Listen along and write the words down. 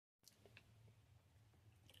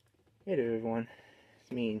Hey there everyone,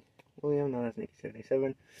 it's me, William, known as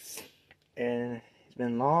Nicky77, and it's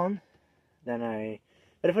been long that I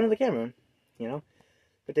got in front of the camera, you know,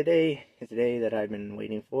 but today is the day that I've been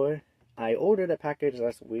waiting for. I ordered a package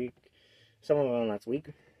last week, somewhere around last week,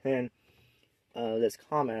 and this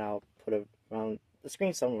comment, I'll put it around the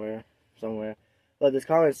screen somewhere, but this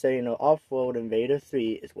comment saying, Offworld Invader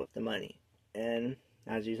 3 is worth the money, and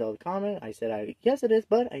as you saw the comment, I said, yes it is,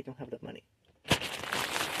 but I don't have the money.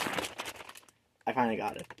 I finally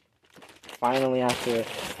got it. Finally, after,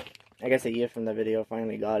 I guess, a year from the video,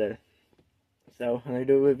 finally got it. So, I'm going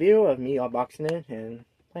to do a review of me unboxing it and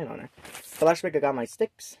playing on it. So last week I got my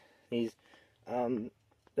sticks. These,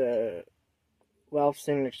 the Ralph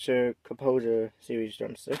Signature Composer Series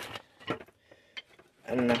drumstick.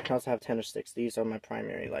 And I also have tenor sticks. These are my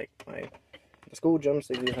primary, like, the school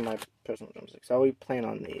drumsticks. These are my personal drumsticks. So I'll be playing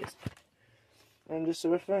on these. And just a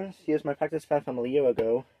reference, here's my practice pad from a year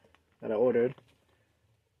ago that I ordered.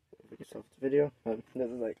 Yourself the video. This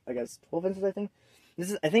is like, I guess 12 inches, I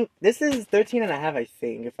think. This is 13 and a half, I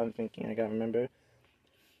think, if I'm thinking, I gotta remember.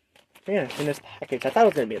 But yeah, in this package, I thought it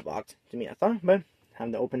was gonna be a box, to me, I thought, but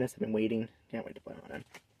having to open this, I've been waiting, can't wait to play on it.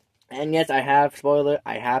 And yes, I have, spoiler,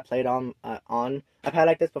 I have played on a pad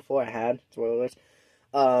like this before, I had, spoilers.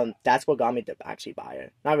 That's what got me to actually buy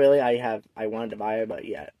it. Not really, I wanted to buy it, but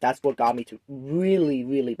yeah, that's what got me to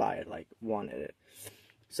really buy it, like, wanted it.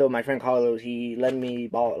 So my friend Carlos, he let me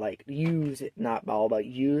use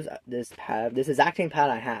this pad. This exact same pad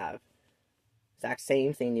I have. Exact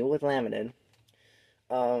same thing, new with laminate.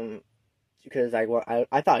 Because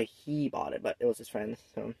I thought he bought it, but it was his friend.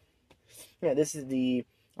 So, yeah, this is the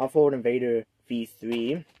Offworld Invader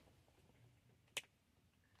V3.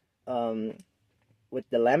 With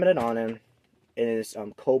the laminate on it, it is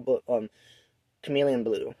chameleon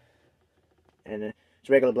blue. And it's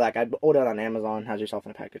regular black. I ordered it on Amazon. Has yourself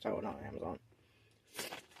in a package. I ordered on Amazon.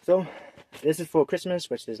 So, this is for Christmas,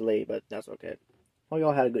 which is late, but that's okay. Hope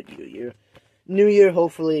y'all had a good New Year,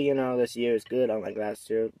 hopefully, this year is good. Unlike last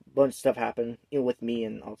year. A bunch of stuff happened, with me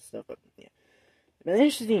and all the stuff, but yeah. It's been an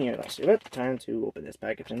interesting year last year, but time to open this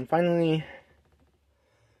package and finally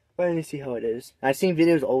see how it is. I've seen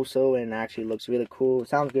videos also, and it actually looks really cool. It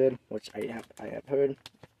sounds good, which I have heard.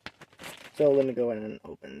 So let me go ahead and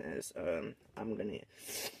open this. I'm gonna.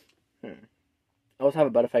 I also have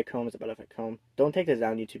a butterfly comb. It's a butterfly comb. Don't take this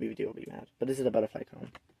down. YouTube video will be mad. But this is a butterfly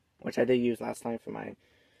comb, which I did use last time for my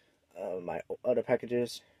my other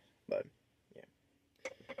packages. But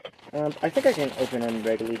yeah, I think I can open them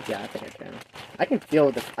regularly. Yeah, I think I can. I can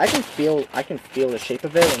feel the shape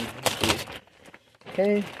of it. And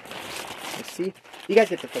okay, let's see. You guys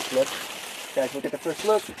get the first look. Guys, look at the first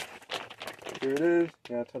look. Here it is.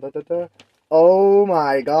 Yeah, ta-da-da-da. Oh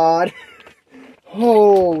my god.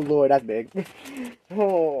 Oh lord, that's big.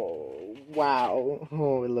 Oh wow.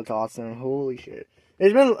 Oh, it looks awesome. Holy shit.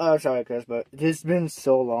 It's been sorry Chris, but it's been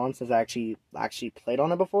so long since I actually played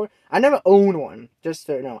on it before. I never owned one. Just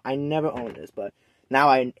so you know, I never owned this, but now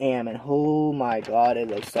I am, and oh my god, it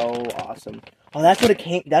looks so awesome. Oh, that's what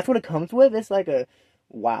it comes with? It's like a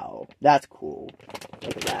wow. That's cool.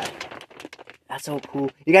 Look at that. That's so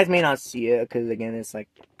cool. You guys may not see it, because again, it's like...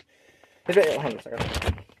 hold on a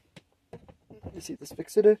second. You see this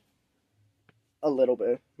fix it? A little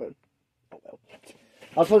bit, but... oh well.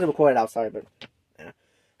 I was supposed to record it outside, but... yeah.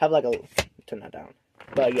 Have like a... turn that down.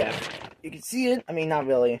 But yeah, you can see it. I mean, not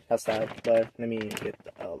really outside, but let me get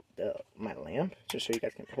my lamp, just so you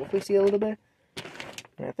guys can hopefully see it a little bit.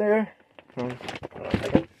 Right there. Hold on a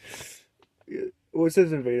second. Well, it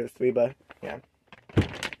says Invader 3, but yeah.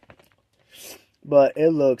 But it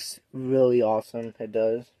looks really awesome. It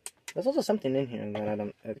does. There's also something in here that I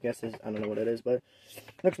don't know what it is, but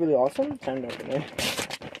it looks really awesome. Time to open it.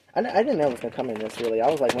 I didn't know it was gonna come in this really. I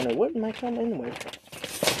was like wondering what might come in with.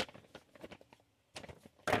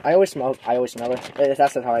 I always smell it. That's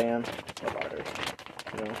just how I am.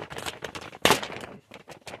 You know.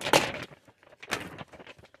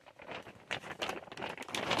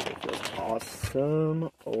 It feels awesome.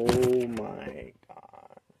 Oh my god.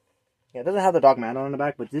 Yeah, it doesn't have the dark matter on the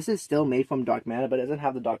back, but this is still made from dark matter, but it doesn't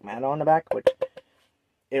have the dark matter on the back, which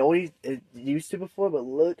it used to before, but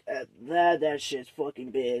look at that. That shit's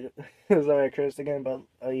fucking big. Sorry I cursed again, but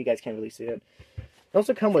you guys can't really see it. It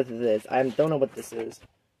also come with this. I don't know what this is.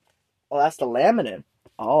 Oh, that's the laminate.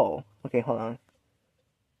 Oh, okay, hold on.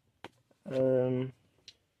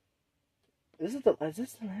 Is this the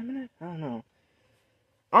laminate? I don't know.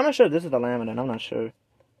 I'm not sure if this is the laminate. I'm not sure.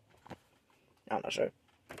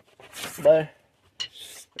 But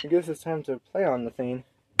I guess it's time to play on the thing.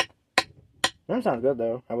 The rim sounds good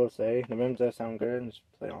though, I will say. The rim does sound good. Just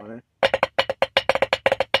play on it.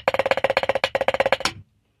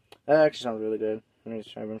 That actually sounds really good. Let me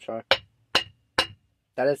just try.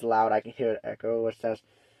 That is loud. I can hear it echo, which says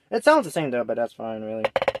it sounds the same though, but that's fine, really.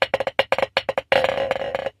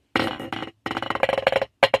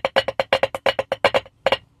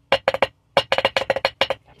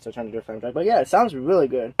 I'm still trying to do a frame drag, but yeah, it sounds really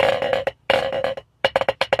good.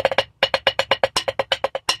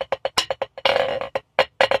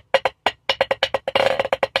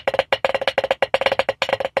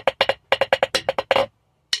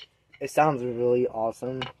 It sounds really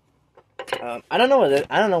awesome. I don't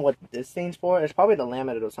know what this thing's for. It's probably the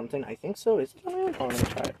laminate or something. I think so. Is it the laminate? Oh, let me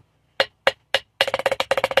try it.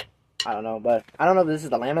 I don't know, but I don't know if this is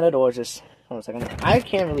the laminate or just. Hold on a second. I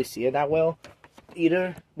can't really see it that well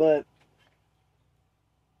either, but.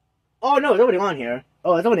 Oh no, it's already on here.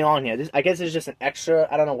 Oh, it's already on here. This, I guess it's just an extra.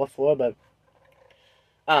 I don't know what for, but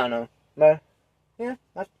I don't know. But yeah,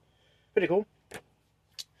 that's pretty cool.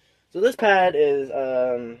 So this pad is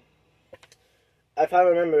if I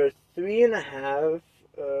remember, 13.5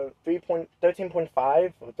 or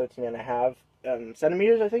 13.5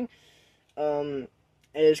 centimeters, I think. It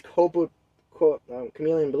is cobalt,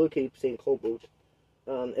 chameleon blue, keep saying cobalt.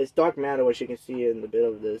 It's dark matter, which you can see in the bit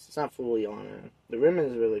of this. It's not fully on it. The rim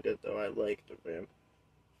is really good, though. I like the rim.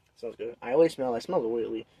 Smells good. I always smell. It smells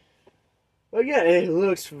oily. But yeah, it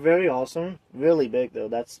looks very awesome. Really big, though.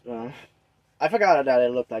 That's I forgot that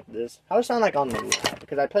it looked like this. How does it sound like on the lap?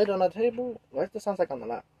 Because I played it on the table. What does it sound like on the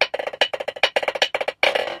lap?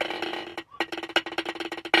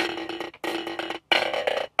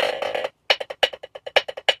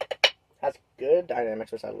 Has good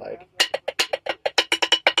dynamics, which I like.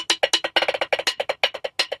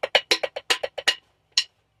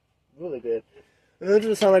 Really good. And what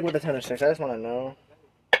does it sound like with the tenor sticks? I just want to know.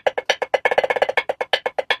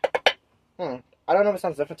 I don't know if it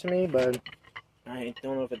sounds different to me, but I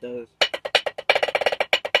don't know if it does.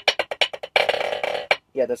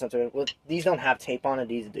 Yeah, that's not true. Well, these don't have tape on it.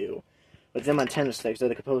 These do. But then my tenor sticks, they're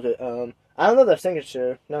the composer. I don't know their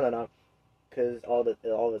signature. No. Because all this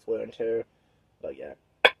wear and tear. But yeah.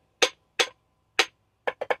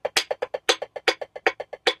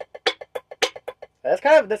 That's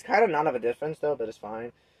kind of not of a difference though, but it's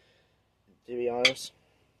fine. To be honest.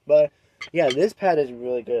 But yeah, this pad is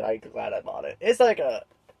really good. I'm glad I bought it. It's like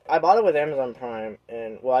I bought it with Amazon Prime,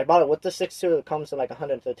 and well, I bought it with the 6.2. It comes to like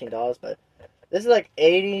 $113, but this is like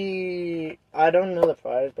 80. I don't know the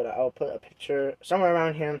price, but I'll put a picture somewhere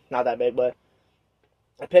around here. Not that big, but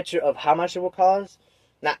a picture of how much it will cost.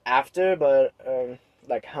 Not after, but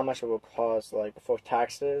like how much it will cost, like before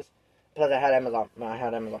taxes. Plus, I had Amazon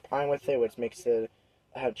Prime with it, which makes it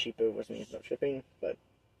cheaper, which means no shipping. But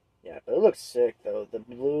yeah, but it looks sick though. The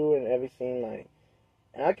blue and everything, like.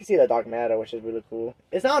 And I can see the dark matter, which is really cool.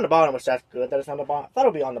 It's not on the bottom, which that's good that it's on the bottom. I thought it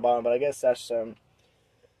would be on the bottom, but I guess that's definitely.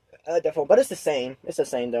 But it's the same. It's the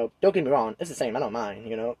same though. Don't get me wrong. It's the same. I don't mind,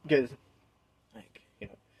 because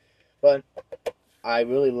But I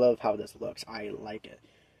really love how this looks. I like it.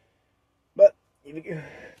 But yeah.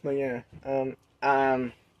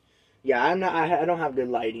 Yeah. I don't have good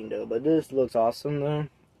lighting though. But this looks awesome though.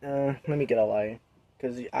 Let me get a light,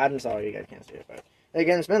 because I'm sorry you guys can't see it. But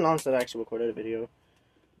again, it's been long since I actually recorded a video.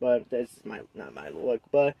 But that's not my look.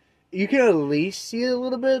 But you can at least see it a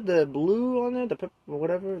little bit. The blue on there,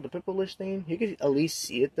 the purplish thing. You can at least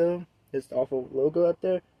see it though. This awful logo up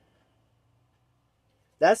there.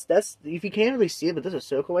 That's if you can't really see it, but there's a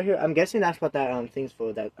circle right here. I'm guessing that's what that thing's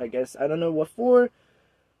for. That I guess I don't know what for.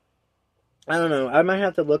 I don't know. I might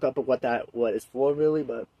have to look up at what it's for really.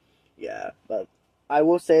 But yeah. But I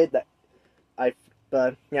will say that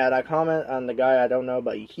But yeah, that comment on the guy, I don't know,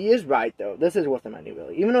 but he is right though. This is worth the money,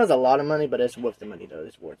 really. Even though it's a lot of money, but it's worth the money though.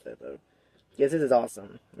 It's worth it though. Yes, this is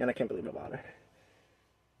awesome, and I can't believe I bought it.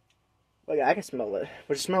 But yeah, I can smell it,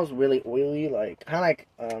 which smells really oily, like kind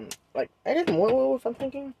of like I guess more oil if I'm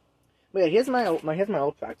thinking. But yeah, here's my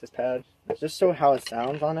old practice pad. It's just so how it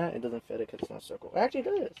sounds on it. It doesn't fit it because it's not a circle. It actually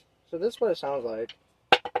does. So this is what it sounds like.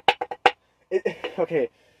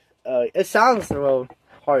 It sounds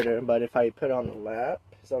harder, but if I put it on the lap,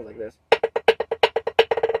 it sounds like this.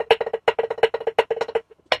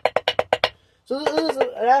 So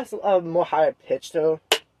that's a more higher pitch though.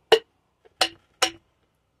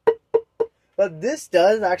 But this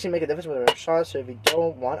does actually make a difference with a rim shot. So if you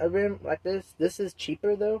don't want a rim like this, this is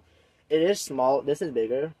cheaper though. It is small. This is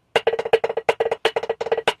bigger.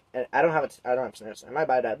 And I don't have snares. I might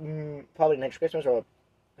buy that probably next Christmas or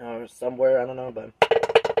somewhere. I don't know, but.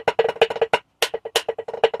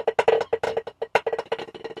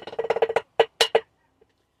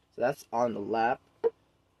 That's on the lap.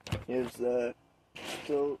 Here's the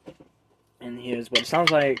And here's what it sounds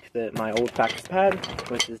like, my old practice pad,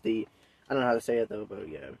 which is the, I don't know how to say it though, but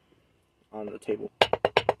yeah, on the table.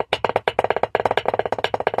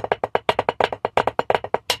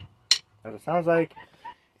 That's what it sounds like.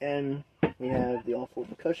 And we have the Offworld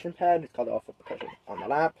percussion pad. It's called the Offworld percussion on the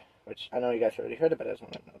lap, which I know you guys already heard it, but I just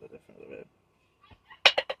want to know the difference of it.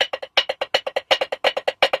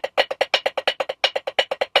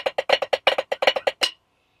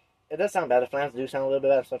 It does sound better. Flams do sound a little bit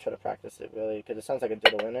better, so I'll try to practice it really, because it sounds like a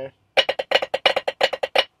diddle in there.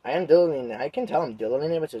 I am diddling it. I can tell I'm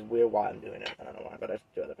diddling it, which is weird why I'm doing it. I don't know why, but I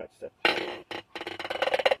do have to practice it.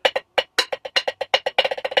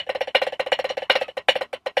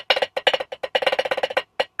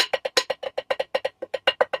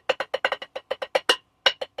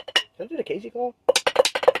 Did I do the Casey call?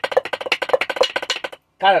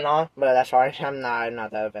 Kinda not, but that's fine. I'm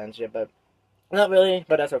not that advanced yet, but not really,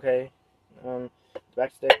 but that's okay.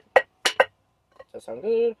 Back stick. Does sound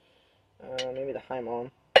good. Maybe the high mom.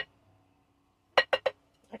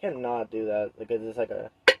 I cannot do that because it's like a.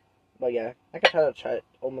 But yeah, I can try to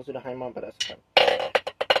almost do the high mom, but that's fine.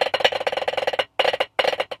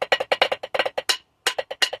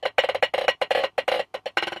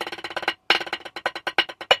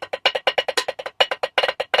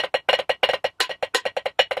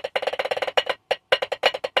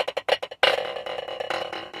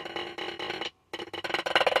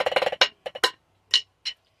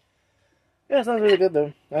 Yeah, it sounds really good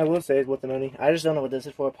though. I will say it's worth the money. I just don't know what this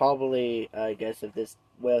is for. Probably, I guess if this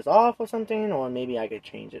wears off or something, or maybe I could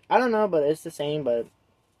change it. I don't know, but it's the same, but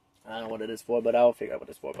I don't know what it is for, but I'll figure out what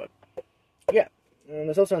it's for, but yeah. And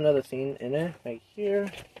there's also another thing in it, right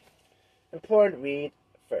here. Important read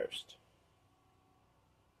first.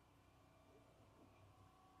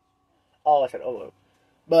 Oh, I said over.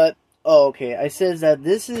 But, oh, okay, I says that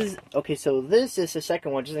this is, okay, so this is the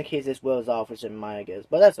second one, just in case this wears off, which it might, I guess.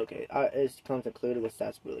 But that's okay. It comes included, which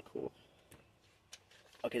that's really cool.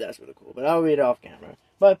 Okay, that's really cool. But I'll read it off camera.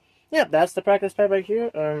 But, yeah, that's the practice pad right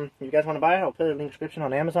here. If you guys want to buy it, I'll put it in the description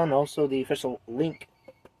on Amazon. And also the official link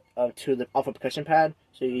to the Offworld percussion pad.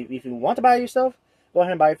 So if you want to buy it yourself, go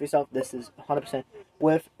ahead and buy it for yourself. This is 100%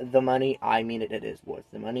 worth the money. I mean it is worth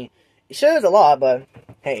the money. It sure is a lot, but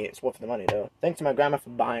hey, it's worth the money though. Thanks to my grandma for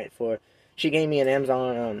buying it for. She gave me an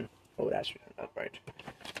Amazon. Oh, that's right.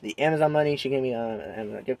 The Amazon money. She gave me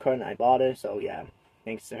a gift card, and I bought it. So yeah,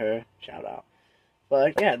 thanks to her. Shout out.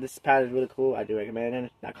 But yeah, this pad is really cool. I do recommend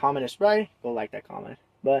it. That comment is right. Go like that comment.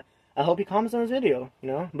 But I hope you comment on this video. You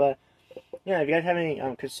know. But yeah, if you guys have any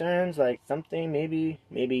concerns, like something, maybe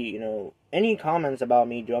any comments about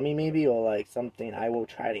me drumming, maybe, or like something, I will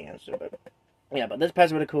try to answer. But yeah, but this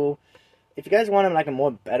pad's really cool. If you guys want like a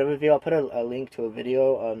more better review, I'll put a link to a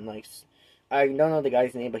video on like, I don't know the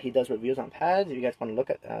guy's name, but he does reviews on pads. If you guys want to look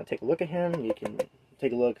at take a look at him, you can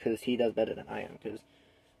take a look because he does better than I am. Because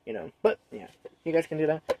but yeah, you guys can do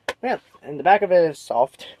that. But yeah, and the back of it is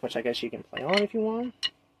soft, which I guess you can play on if you want.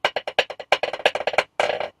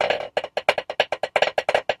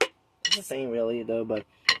 It's the same really though, but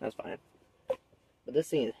that's fine. But this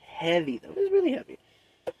thing is heavy though. It's really heavy.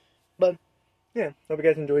 But yeah, hope you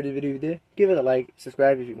guys enjoyed the video today. Give it a like,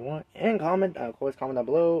 subscribe if you want, and comment. Of course, comment down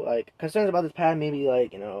below. Like concerns about this pad, maybe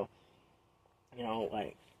like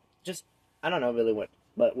like just I don't know really what,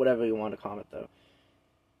 but whatever you want to comment though.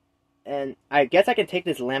 And I guess I can take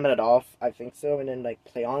this laminate off. I think so, and then like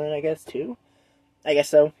play on it. I guess too. I guess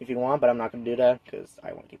so if you want, but I'm not gonna do that because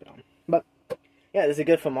I want to keep it on. But yeah, this is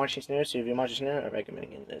good for marching snares. So if you're marching snare, I'm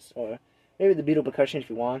recommending this, or maybe the beetle percussion if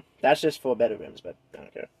you want. That's just for better rims, but I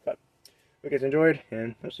don't care. But hope you guys enjoyed,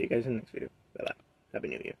 and I'll see you guys in the next video. Bye bye. Happy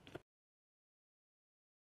New Year.